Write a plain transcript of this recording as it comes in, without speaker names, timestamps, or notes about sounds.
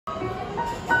Today,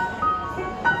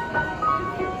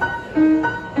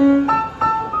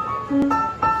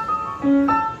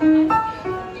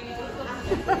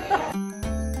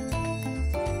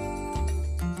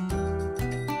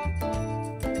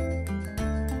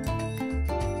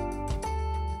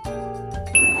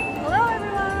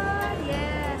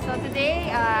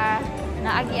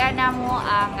 naagian na mo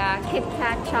ang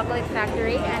Kitkat Chocolate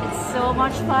Factory and it's so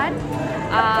much fun.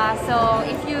 So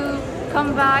if you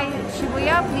come by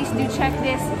Shibuya, please do check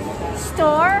this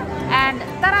store and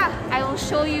tara! I will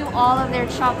show you all of their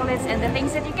chocolates and the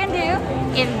things that you can do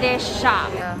in this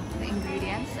shop. The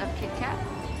ingredients of Kitkat.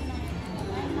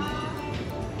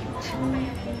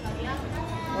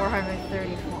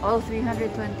 434. Oh,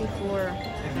 324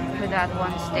 for that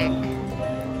one stick.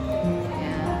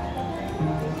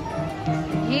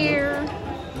 Here,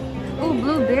 oh,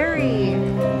 blueberry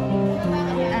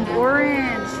and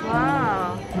orange.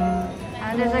 Wow,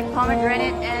 and there's like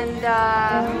pomegranate and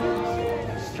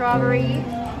strawberry.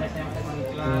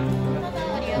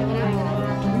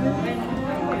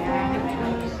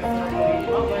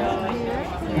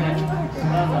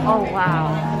 Oh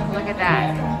wow, look at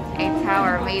that, a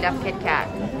tower made of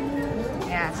Kitkat.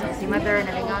 Yeah, so si mother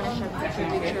nalingaw na siya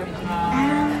picture.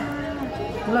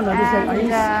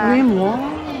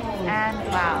 And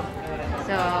wow,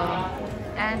 so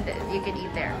and you can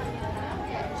eat there.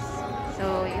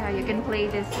 So yeah, you can play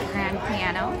this grand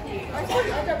piano.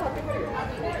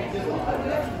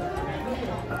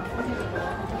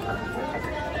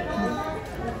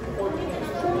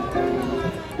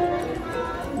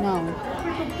 No.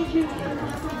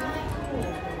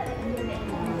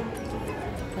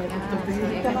 So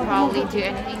you can probably do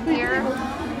anything here.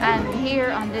 And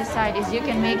here on this side is you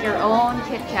can make your own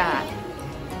Kitkat.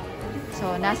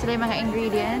 So nasa lang mga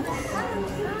ingredients.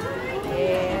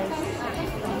 Yes.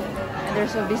 And they're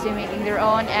so busy making their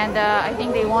own, and I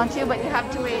think they want to, but you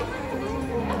have to wait.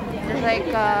 There's like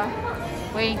a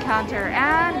waiting counter.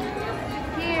 And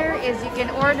here is you can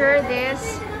order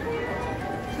this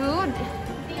food.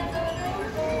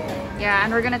 Yeah,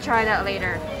 and we're gonna try that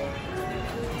later.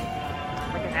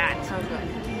 Look at that, so good.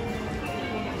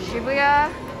 Shibuya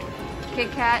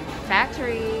Kitkat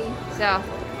Factory. So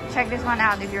check this one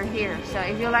out if you're here. So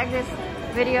if you like this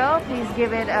video, please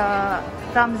give it a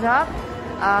thumbs up,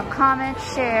 comment,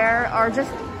 share, or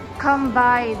just come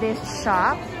by this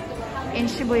shop in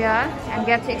Shibuya and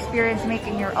get to experience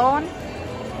making your own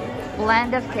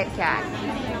blend of Kitkat.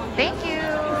 Thank you.